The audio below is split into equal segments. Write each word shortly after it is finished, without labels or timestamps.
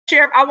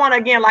Sheriff, I want to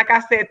again, like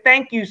I said,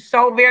 thank you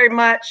so very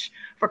much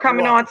for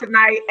coming on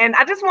tonight. And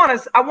I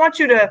want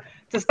you to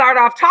start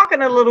off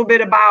talking a little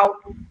bit about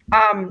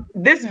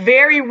this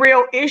very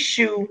real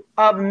issue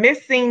of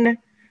missing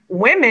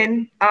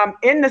women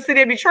in the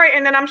city of Detroit.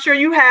 And then I'm sure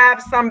you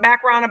have some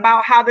background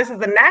about how this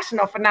is a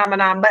national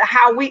phenomenon, but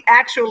how we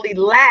actually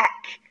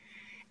lack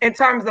in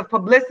terms of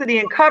publicity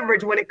and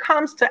coverage when it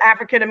comes to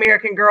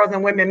African-American girls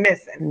and women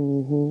missing.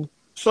 Mm-hmm.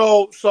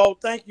 So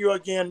thank you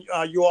again,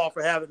 you all,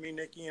 for having me,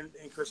 Nikki and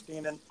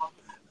Christine. And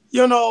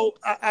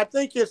I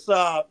think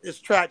it's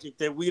tragic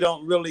that we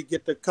don't really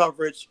get the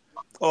coverage,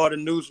 or the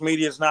news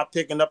media is not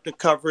picking up the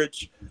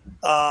coverage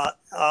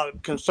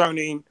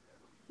concerning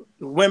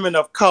women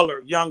of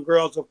color, young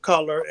girls of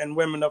color, and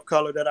women of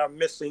color that are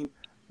missing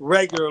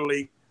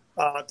regularly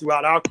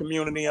throughout our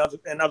community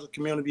and other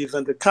communities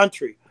in the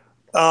country.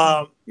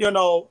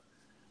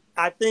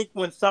 I think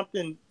when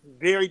something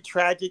very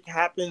tragic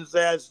happens,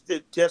 as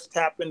it just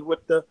happened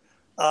with the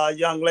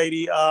young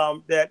lady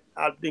that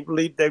I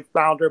believe they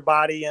found her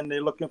body and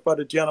they're looking for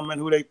the gentleman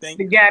who they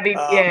think Gabby,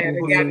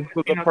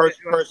 who's a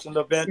person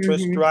of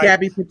interest, right?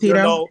 Gabby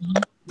Petito.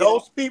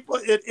 Those people.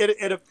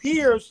 It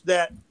appears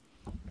that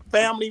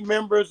family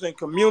members and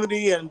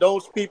community and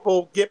those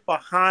people get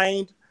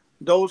behind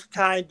those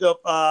kind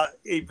of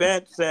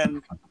events,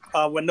 and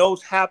when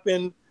those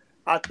happen,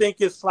 I think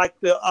it's like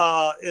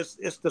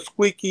it's the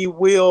squeaky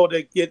wheel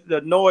that gets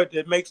the noise,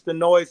 that makes the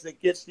noise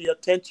that gets the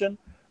attention.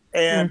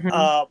 And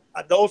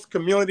those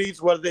communities,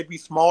 whether they be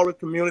smaller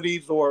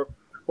communities or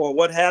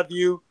what have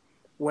you,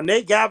 when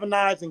they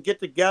galvanize and get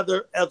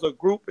together as a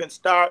group and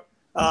start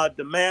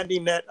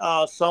demanding that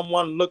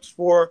someone looks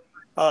for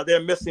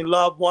their missing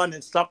loved one,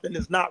 and something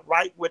is not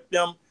right with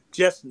them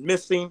just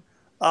missing,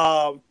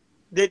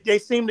 they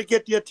seem to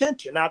get the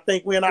attention. I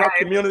think we in our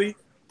community,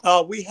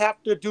 we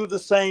have to do the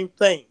same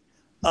thing.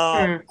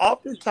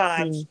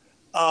 Oftentimes,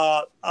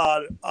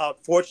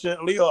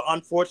 fortunately or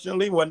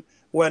unfortunately, when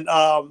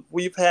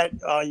we've had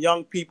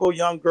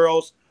young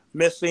girls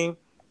missing,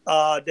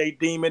 they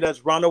deem it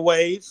as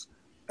runaways,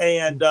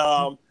 and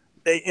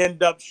they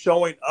end up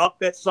showing up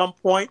at some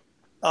point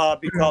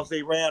because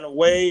they ran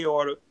away,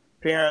 or the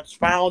parents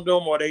found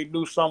them, or they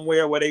knew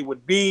somewhere where they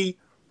would be,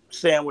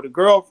 staying with a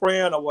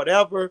girlfriend or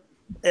whatever.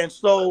 And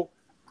so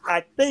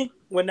I think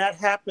when that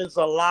happens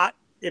a lot,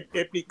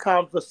 it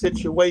becomes a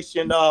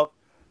situation of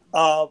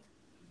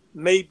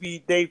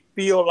maybe they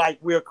feel like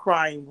we're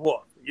crying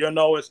wolf.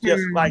 It's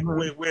just like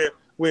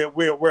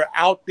we're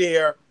out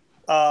there,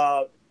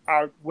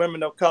 our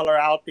women of color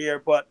out there,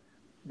 but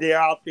they're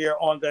out there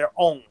on their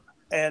own.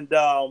 And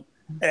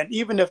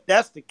even if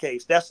that's the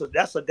case, that's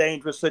a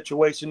dangerous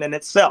situation in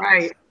itself.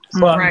 Right.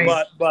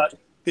 But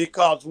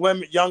because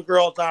young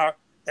girls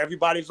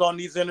everybody's on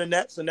these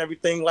internets and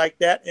everything like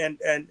that,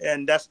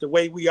 and that's the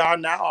way we are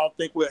now. I don't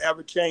think we'll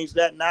ever change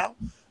that now.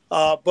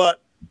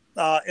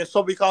 And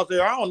so because they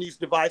are on these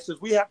devices,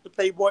 we have to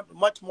pay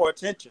much more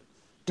attention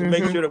to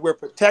make sure that we're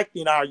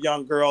protecting our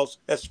young girls,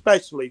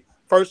 especially,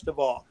 first of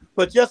all.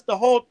 But just the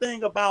whole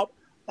thing about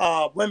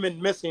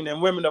women missing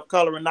and women of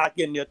color and not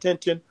getting the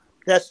attention,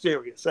 that's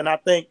serious. And I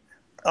think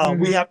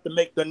we have to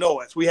make the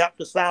noise. We have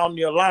to sound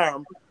the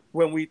alarm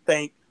when we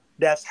think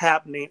that's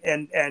happening,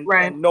 and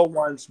no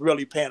one's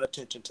really paying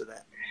attention to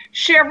that.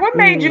 Sheriff, what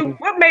made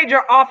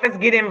your office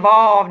get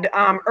involved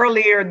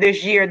earlier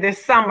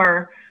this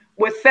summer,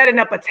 with setting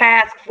up a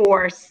task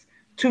force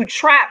to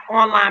trap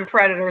online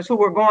predators who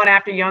were going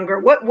after younger?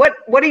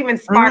 What even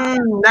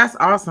sparked? That's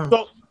awesome.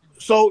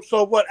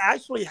 So what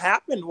actually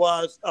happened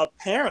was a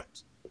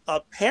parent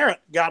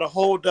got a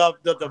hold of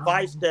the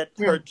device that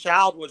her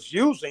child was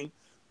using,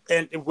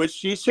 and which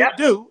she should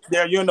do.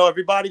 There,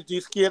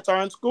 these kids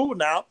are in school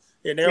now,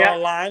 and they're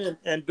online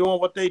and doing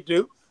what they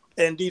do.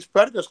 And these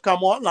predators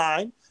come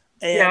online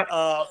and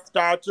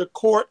start to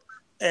court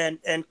and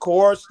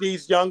coerce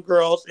these young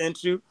girls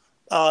into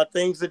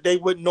things that they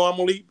would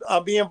normally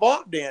be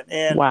involved in.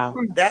 And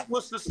that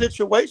was the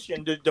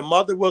situation. The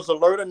mother was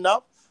alert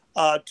enough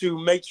to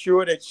make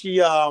sure that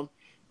she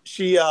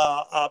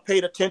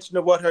paid attention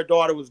to what her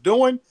daughter was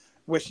doing.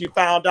 When she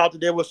found out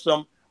that there was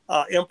some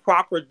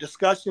improper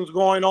discussions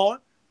going on,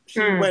 she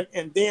went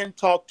and then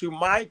talked to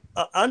my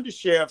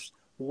undersheriff's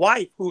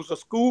wife, who's a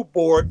school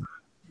board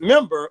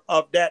member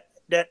of that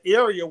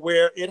area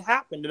where it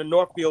happened, in the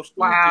Northfield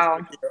School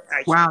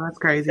District. Wow, that's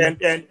crazy.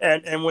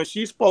 And when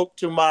she spoke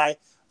to my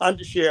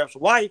undersheriff's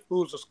wife,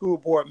 who's a school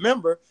board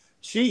member,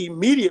 she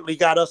immediately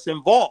got us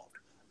involved.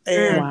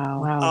 And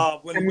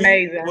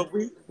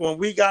when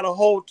we got a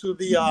hold to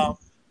the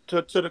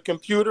to the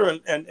computer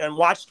and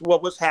watched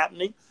what was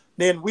happening,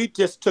 then we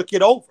just took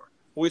it over.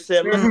 We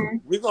said,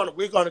 listen,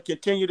 we're gonna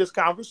continue this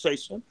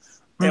conversation,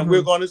 and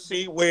we're gonna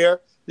see where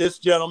this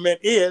gentleman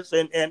is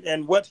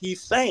and what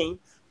he's saying,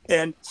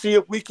 and see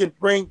if we can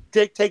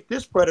take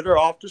this predator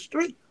off the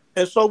street.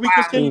 And so we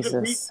continue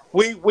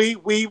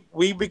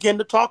we begin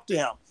to talk to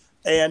him,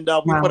 and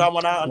we put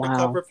one of our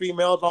undercover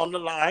females on the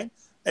line,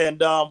 and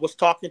was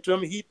talking to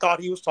him. He thought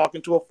he was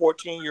talking to a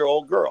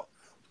 14-year-old girl.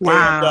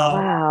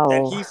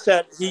 And he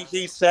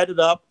set it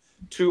up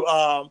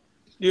to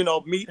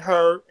meet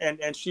her,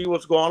 and she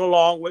was going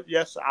along with,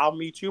 yes, I'll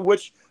meet you,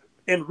 which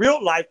in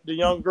real life, the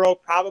young girl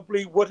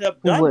probably would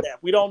have done that.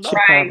 We don't know.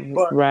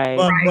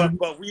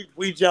 But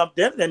we jumped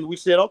in and we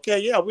said, okay,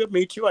 yeah, we'll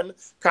meet you. And the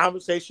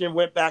conversation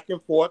went back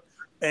and forth.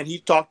 And he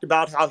talked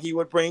about how he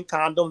would bring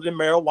condoms and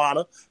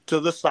marijuana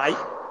to the site.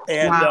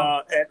 And,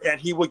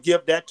 and he would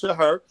give that to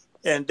her.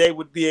 And they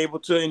would be able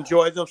to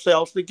enjoy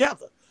themselves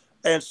together.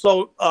 And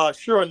so,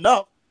 sure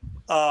enough,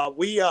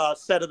 we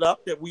set it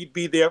up that we'd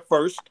be there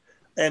first.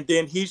 And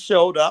then he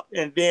showed up.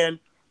 And then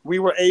we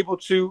were able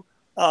to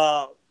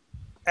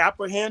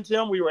apprehend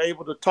him. We were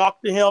able to talk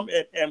to him,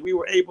 and we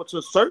were able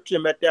to search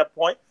him at that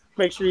point,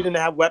 make sure he didn't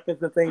have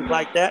weapons and things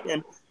like that.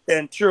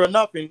 And sure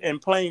enough, in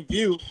plain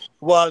view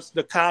was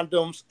the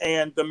condoms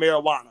and the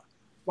marijuana.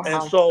 Wow.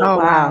 And so,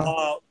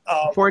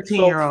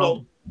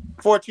 14-year-old.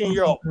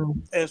 14-year-old.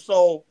 And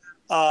so,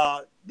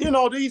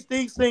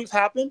 these things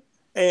happen.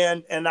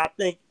 And I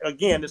think,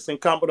 again, it's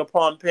incumbent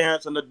upon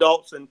parents and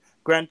adults and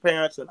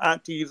grandparents and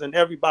aunties and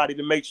everybody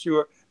to make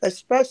sure,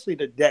 especially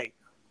today,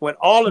 when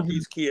all of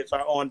these kids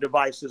are on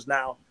devices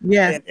now,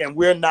 and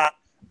we're not,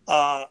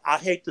 I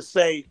hate to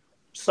say,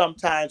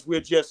 sometimes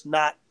we're just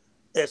not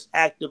as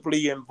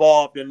actively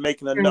involved in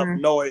making enough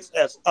noise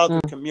as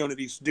other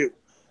communities do.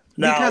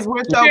 Now, because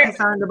we're so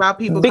concerned about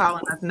people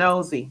calling us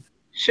nosy.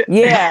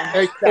 Yeah,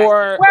 exactly.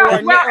 or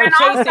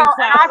chasing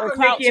clout or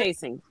clout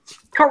chasing.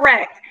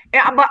 Correct.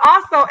 Yeah, but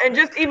also, and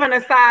just even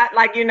aside,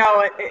 like,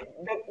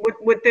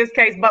 with this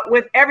case, but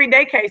with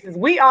everyday cases,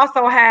 we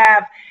also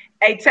have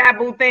a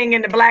taboo thing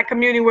in the Black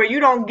community where you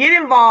don't get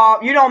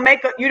involved, you don't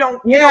bring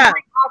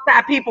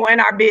outside people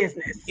in our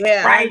business.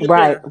 Right.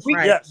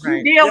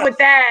 We deal with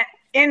that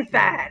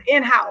inside,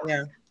 in-house.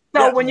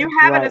 So when you're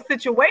having a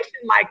situation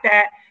like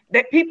that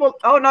people,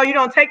 oh no, you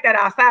don't take that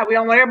outside. We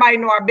don't let everybody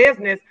know our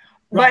business.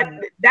 But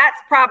that's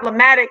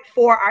problematic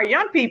for our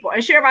young people.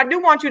 And Sheriff, I do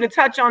want you to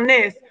touch on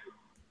this.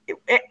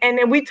 And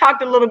then we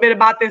talked a little bit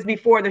about this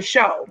before the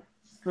show.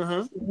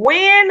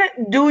 When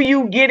do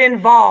you get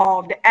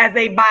involved as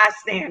a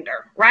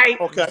bystander, right?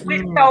 Okay.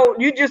 So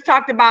you just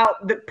talked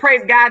about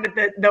praise God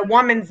that the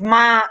woman's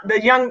mom,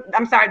 the young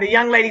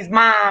lady's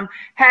mom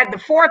had the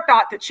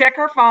forethought to check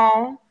her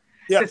phone,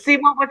 to see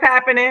what was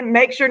happening,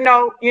 make sure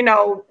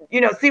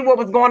see what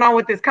was going on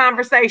with this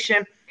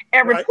conversation,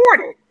 and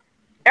report it.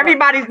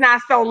 Everybody's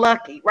not so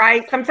lucky,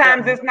 right?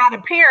 Sometimes it's not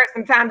a parent,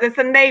 sometimes it's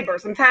a neighbor,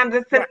 sometimes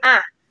it's an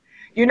aunt,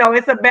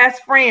 it's a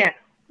best friend.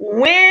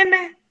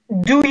 When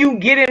do you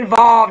get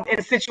involved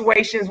in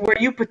situations where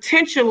you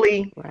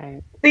potentially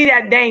see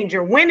that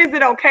danger? When is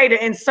it okay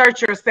to insert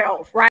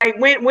yourself, right?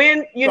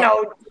 When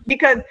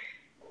because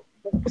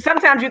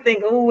sometimes you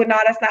think, oh, no,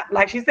 that's not,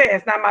 like she said,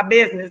 it's not my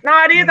business.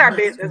 No, it is our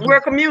business. We're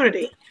a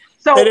community.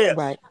 So it is.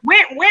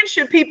 When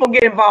should people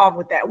get involved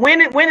with that? When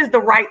is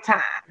the right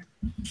time?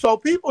 So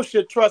people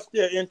should trust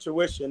their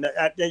intuition.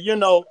 If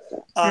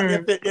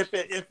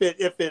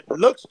it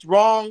looks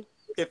wrong,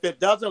 if it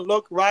doesn't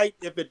look right,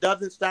 if it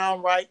doesn't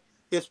sound right,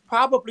 it's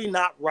probably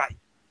not right.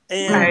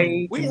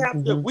 And we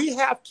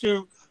have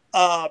to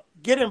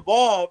get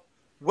involved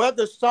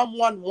whether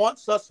someone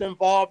wants us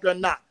involved or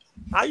not.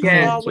 I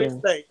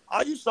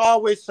used to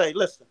always say,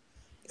 listen,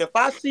 if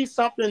I see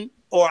something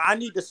or I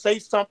need to say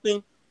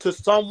something to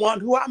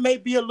someone who I may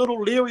be a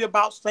little leery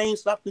about saying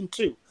something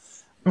to,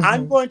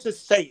 I'm going to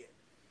say it,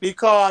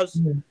 because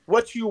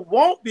what you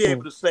won't be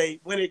able to say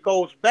when it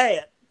goes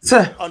bad,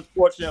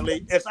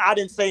 unfortunately, is I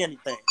didn't say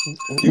anything.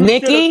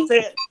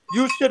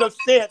 You should have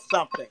said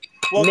something.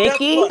 Well,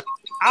 Nikki, guess what?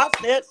 I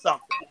said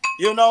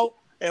something,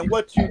 and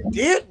what you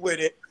did with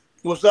it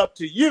was up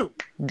to you.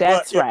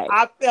 That's right.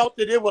 I felt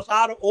that it was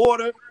out of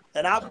order,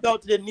 and I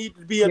felt that it needed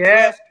to be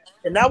addressed,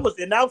 and that was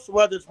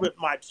whether it's with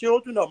my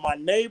children or my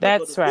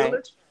neighbors or the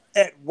village,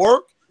 at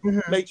work.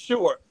 Make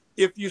sure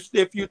if you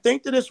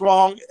think that it's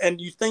wrong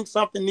and you think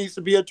something needs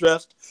to be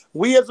addressed,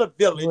 we as a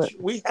village,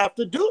 we have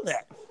to do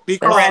that.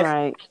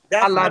 Because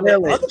that's what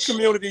other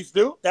communities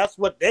do. That's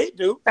what they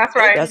do. That's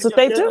right. That's what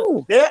they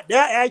do. They'll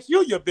ask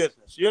you your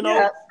business. They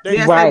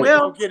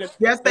will.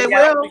 Yes, they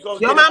will.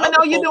 Your mama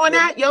know you doing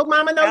that. Your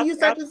mama know you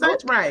such and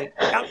such. Right.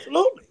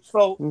 Absolutely.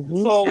 So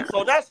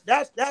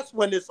that's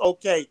when it's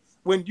okay.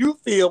 When you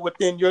feel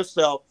within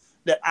yourself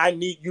that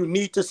you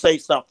need to say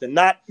something.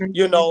 Not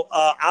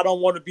I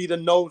don't want to be the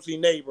nosy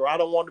neighbor. I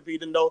don't want to be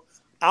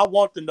I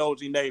want the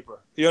nosy neighbor,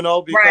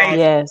 because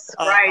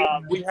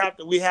we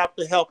have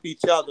to help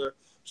each other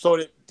so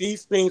that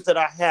these things that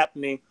are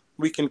happening,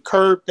 we can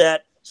curb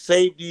that,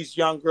 save these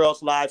young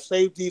girls' lives,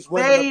 save these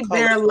women, save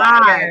their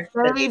lives,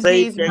 save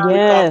these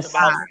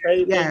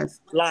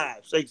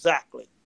lives. Exactly.